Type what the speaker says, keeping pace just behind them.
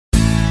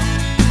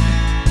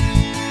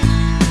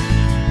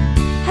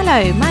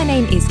Hello, my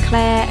name is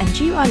Claire and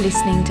you are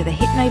listening to the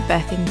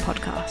Hypnobirthing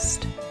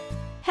Podcast.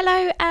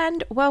 Hello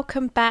and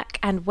welcome back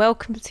and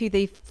welcome to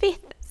the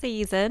 5th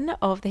season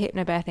of the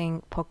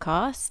Hypnobirthing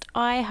Podcast.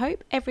 I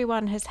hope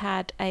everyone has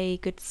had a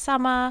good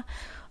summer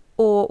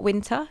or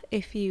winter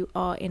if you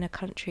are in a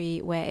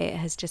country where it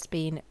has just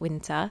been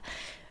winter.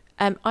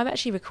 I'm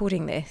actually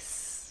recording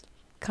this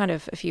kind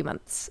of a few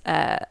months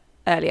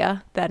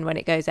earlier than when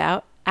it goes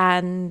out,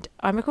 and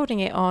I'm recording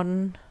it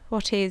on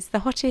what is the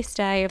hottest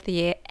day of the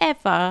year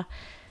ever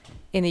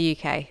in the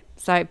UK.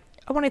 So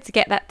I wanted to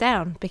get that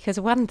down because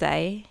one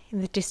day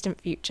in the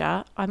distant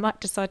future, I might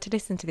decide to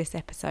listen to this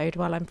episode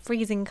while I'm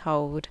freezing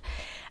cold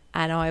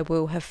and I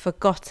will have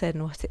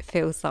forgotten what it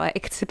feels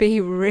like to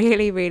be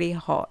really, really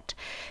hot.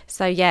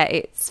 So yeah,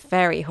 it's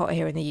very hot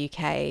here in the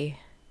UK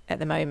at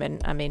the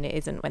moment. I mean, it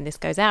isn't when this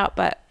goes out,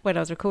 but when I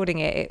was recording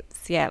it,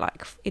 it's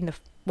like in the,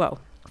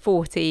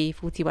 40,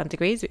 41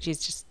 degrees, which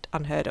is just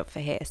unheard of for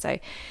here. So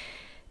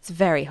it's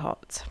very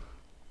hot.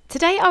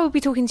 Today I will be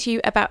talking to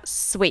you about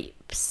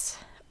sweeps,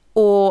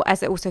 or as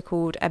they're also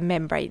called, a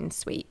membrane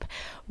sweep.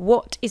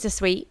 What is a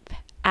sweep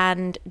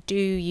and do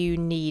you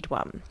need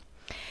one?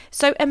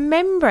 So a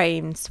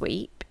membrane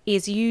sweep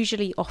is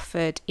usually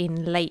offered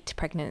in late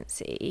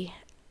pregnancy,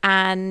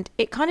 and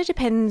it kind of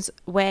depends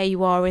where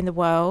you are in the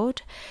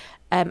world.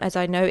 As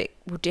I know it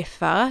will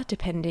differ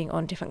depending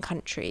on different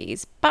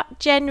countries, but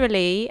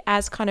generally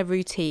as kind of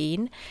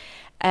routine,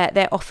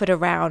 they're offered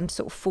around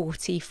sort of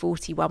 40,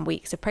 41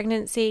 weeks of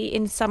pregnancy.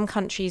 In some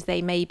countries,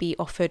 they may be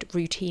offered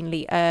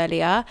routinely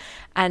earlier.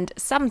 And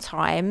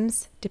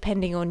sometimes,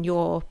 depending on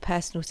your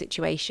personal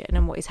situation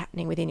and what is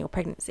happening within your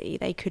pregnancy,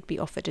 they could be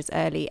offered as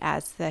early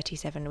as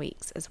 37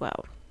 weeks as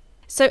well.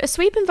 So a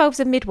sweep involves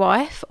a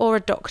midwife or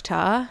a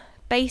doctor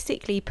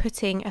basically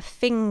putting a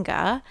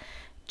finger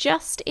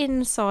just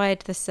inside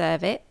the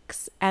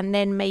cervix and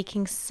then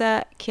making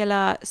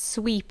circular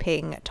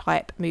sweeping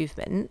type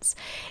movements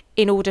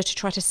in order to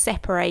try to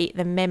separate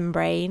the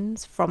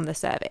membranes from the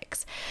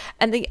cervix.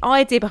 And the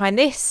idea behind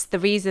this, the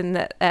reason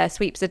that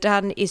sweeps are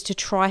done, is to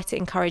try to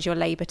encourage your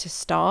labour to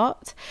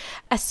start.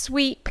 A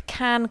sweep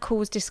can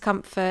cause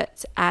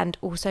discomfort and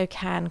also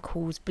can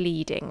cause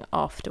bleeding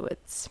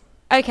afterwards.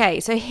 Okay,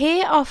 so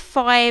here are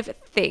 5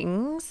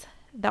 things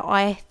that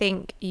I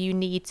think you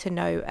need to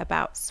know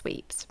about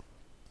sweeps.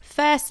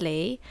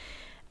 Firstly,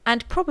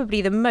 and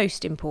probably the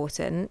most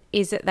important,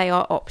 is that they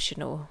are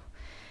optional.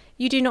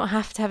 You do not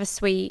have to have a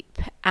sweep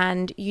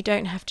and you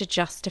don't have to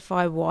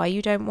justify why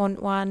you don't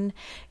want one.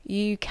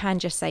 You can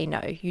just say no.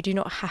 You do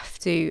not have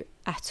to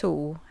at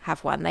all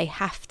have one. They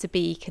have to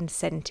be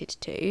consented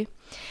to.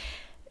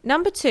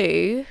 Number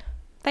 2,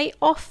 they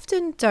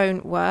often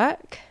don't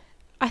work.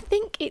 I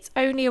think it's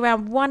only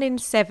around 1 in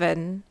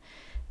 7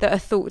 that are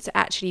thought to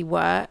actually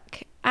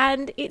work.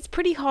 And it's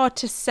pretty hard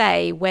to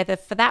say whether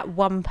for that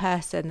one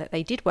person that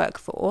they did work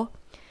for,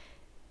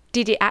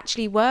 did it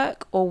actually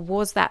work, or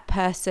was that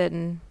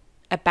person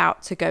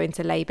about to go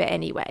into labour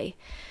anyway?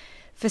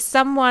 For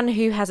someone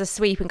who has a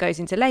sweep and goes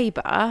into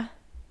labour,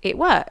 it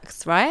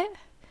works, right?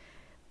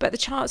 But the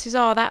chances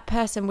are that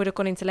person would have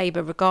gone into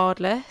labour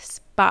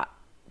regardless, but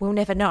we'll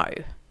never know.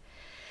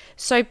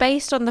 So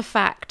based on the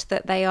fact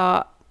that they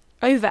are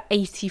over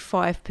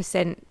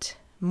 85%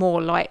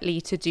 more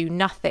likely to do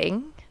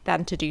nothing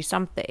than to do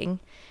something,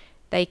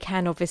 they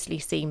can obviously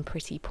seem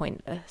pretty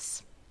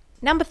pointless.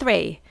 Number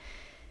 3,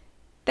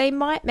 they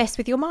might mess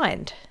with your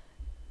mind.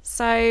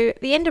 So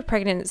the end of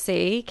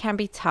pregnancy can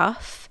be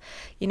tough.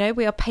 You know,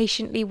 we are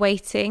patiently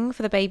waiting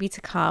for the baby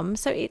to come.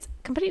 So it's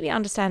completely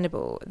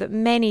understandable that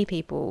many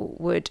people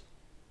would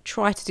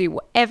try to do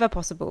whatever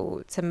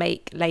possible to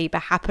make labour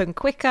happen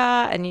quicker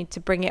and need to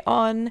bring it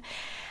on.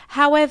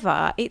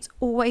 However, it's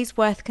always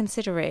worth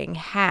considering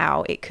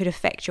how it could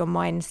affect your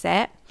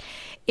mindset.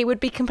 It would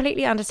be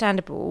completely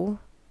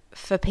understandable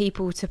for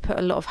people to put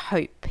a lot of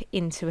hope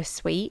into a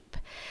sweep,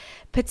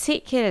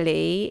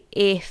 particularly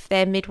if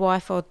their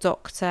midwife or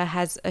doctor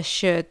has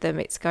assured them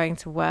it's going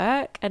to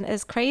work. And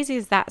as crazy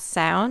as that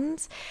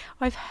sounds,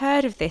 I've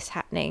heard of this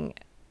happening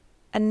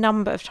a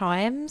number of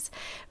times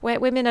where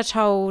women are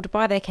told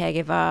by their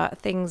caregiver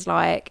things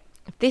like,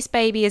 if this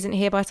baby isn't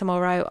here by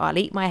tomorrow, I'll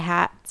eat my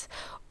hat.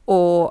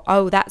 Or,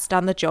 oh, that's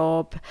done the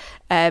job.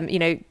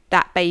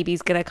 That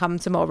baby's going to come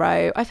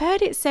tomorrow. I've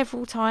heard it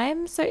several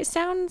times. So it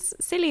sounds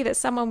silly that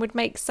someone would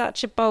make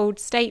such a bold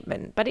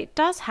statement, but it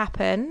does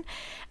happen.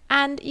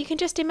 And you can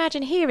just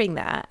imagine hearing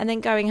that and then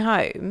going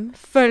home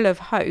full of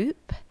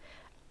hope,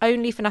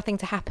 only for nothing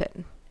to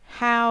happen.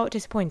 How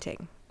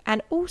disappointing.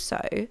 And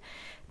also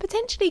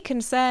potentially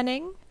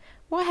concerning.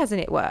 Why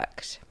hasn't it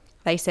worked?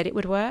 They said it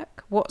would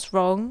work. What's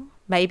wrong?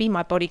 Maybe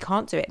my body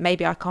can't do it.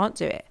 Maybe I can't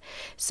do it.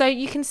 So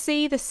you can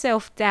see the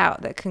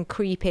self-doubt that can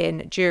creep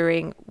in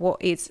during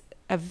what is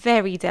a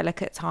very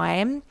delicate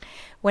time,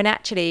 when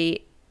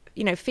actually,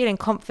 feeling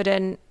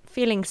confident,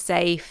 feeling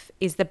safe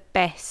is the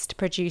best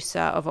producer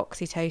of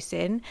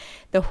oxytocin,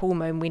 the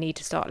hormone we need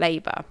to start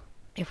labour.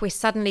 If we're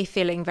suddenly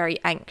feeling very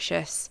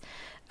anxious,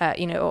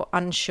 or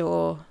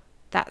unsure,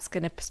 that's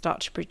going to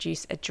start to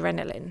produce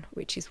adrenaline,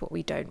 which is what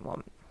we don't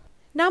want.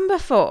 Number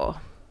 4,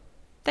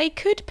 they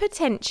could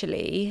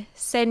potentially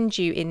send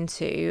you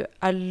into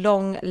a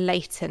long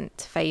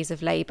latent phase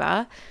of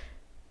labour.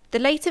 The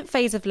latent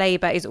phase of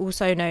labour is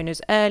also known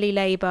as early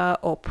labour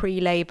or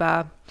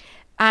pre-labour.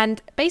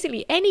 And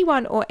basically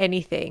anyone or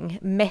anything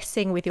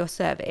messing with your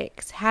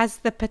cervix has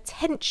the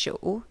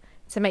potential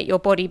to make your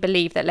body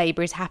believe that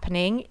labour is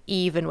happening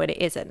even when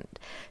it isn't.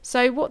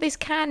 So what this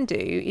can do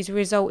is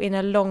result in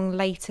a long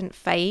latent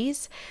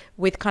phase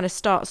with kind of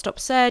start-stop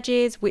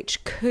surges,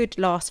 which could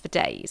last for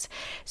days.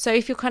 So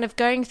if you're kind of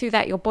going through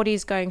that, your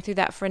body's going through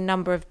that for a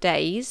number of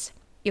days,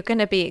 you're going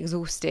to be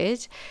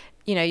exhausted.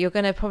 You know, you're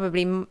going to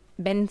probably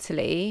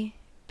mentally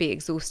be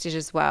exhausted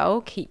as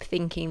well, keep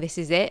thinking this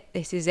is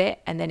it,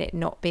 and then it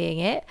not being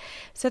it.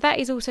 So that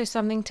is also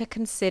something to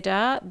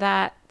consider,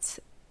 that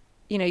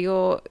you know,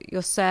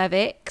 your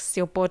cervix,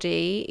 your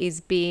body is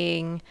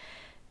being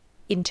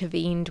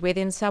intervened with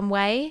in some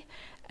way,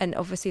 and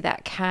obviously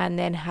that can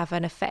then have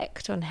an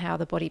effect on how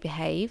the body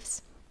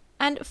behaves.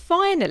 And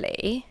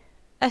finally,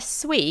 a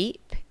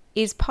sweep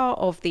is part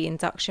of the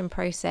induction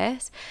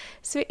process,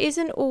 so it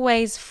isn't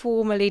always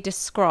formally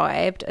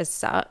described as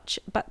such,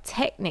 but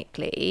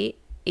technically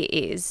it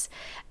is,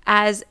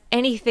 as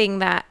anything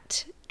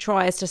that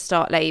tries to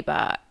start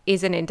labour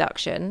is an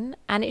induction,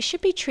 and it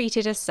should be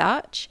treated as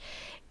such.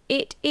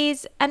 It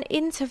is an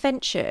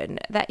intervention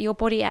that your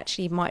body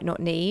actually might not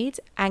need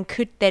and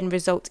could then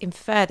result in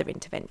further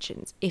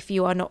interventions if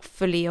you are not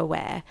fully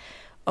aware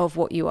of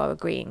what you are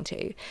agreeing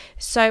to.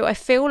 So I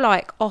feel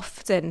like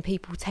often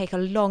people take a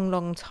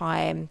long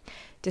time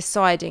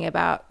deciding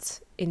about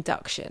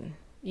induction.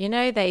 You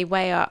know, they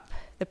weigh up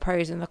the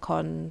pros and the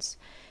cons.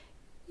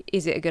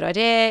 Is it a good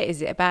idea?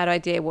 Is it a bad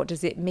idea? What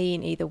does it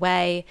mean either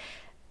way?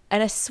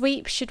 And a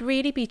sweep should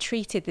really be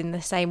treated in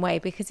the same way,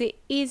 because it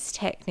is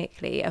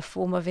technically a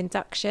form of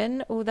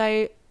induction,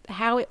 although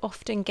how it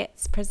often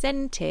gets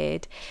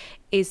presented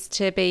is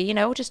to be, you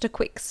know, just a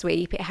quick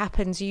sweep. It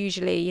happens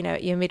usually, you know,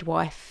 at your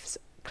midwife's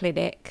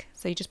clinic.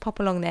 So you just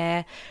pop along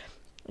there,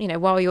 you know,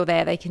 while you're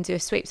there, they can do a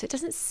sweep. So it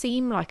doesn't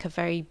seem like a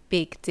very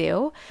big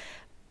deal,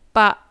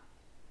 but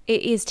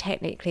it is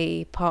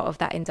technically part of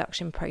that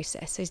induction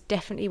process. So it's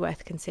definitely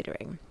worth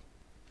considering.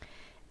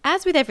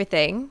 As with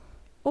everything,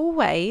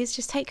 always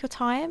just take your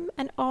time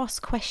and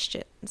ask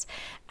questions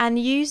and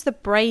use the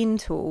brain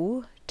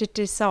tool to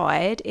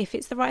decide if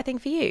it's the right thing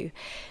for you.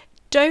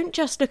 Don't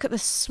just look at the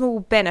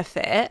small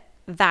benefit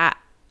that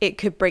it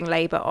could bring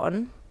labour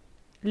on.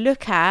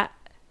 Look at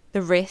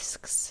the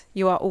risks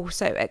you are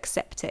also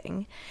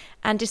accepting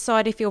and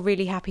decide if you're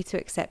really happy to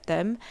accept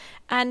them.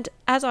 And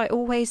as I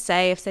always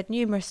say, I've said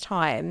numerous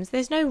times,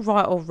 there's no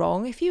right or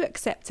wrong. If you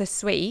accept a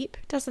sweep,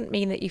 it doesn't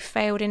mean that you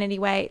failed in any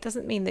way. It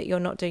doesn't mean that you're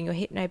not doing your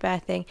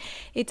hypnobirthing.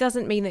 It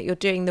doesn't mean that you're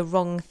doing the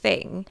wrong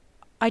thing.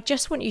 I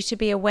just want you to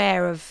be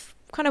aware of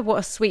kind of what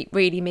a sweep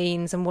really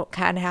means and what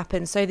can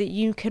happen, so that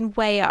you can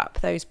weigh up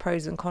those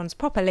pros and cons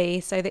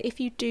properly, so that if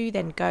you do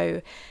then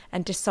go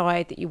and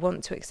decide that you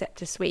want to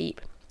accept a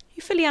sweep,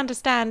 you fully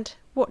understand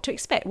what to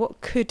expect, what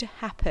could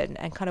happen,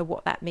 and kind of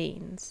what that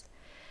means.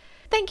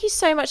 Thank you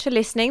so much for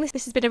listening.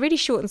 This has been a really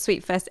short and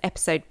sweet first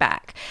episode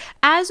back.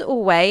 As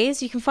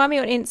always, you can find me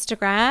on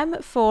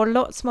Instagram for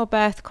lots more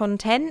birth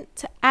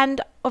content. And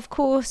of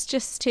course,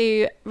 just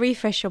to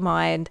refresh your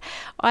mind,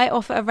 I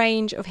offer a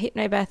range of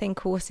hypnobirthing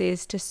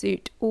courses to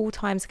suit all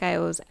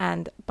timescales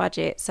and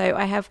budget. So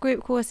I have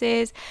group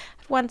courses,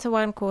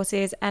 one-to-one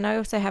courses, and I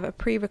also have a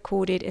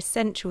pre-recorded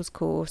essentials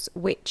course,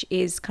 which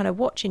is kind of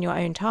watch in your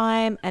own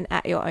time and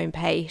at your own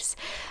pace.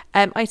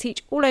 I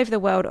teach all over the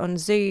world on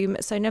Zoom,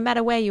 so no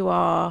matter where you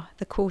are,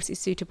 the course is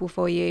suitable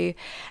for you.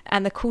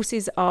 And the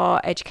courses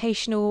are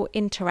educational,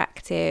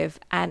 interactive,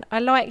 and I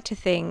like to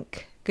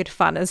think good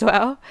fun as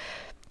well.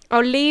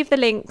 I'll leave the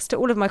links to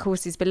all of my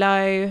courses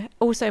below.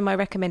 Also, my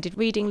recommended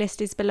reading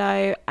list is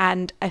below,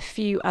 and a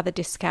few other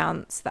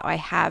discounts that I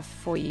have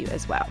for you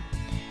as well.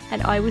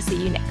 And I will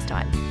see you next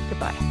time.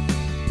 Goodbye.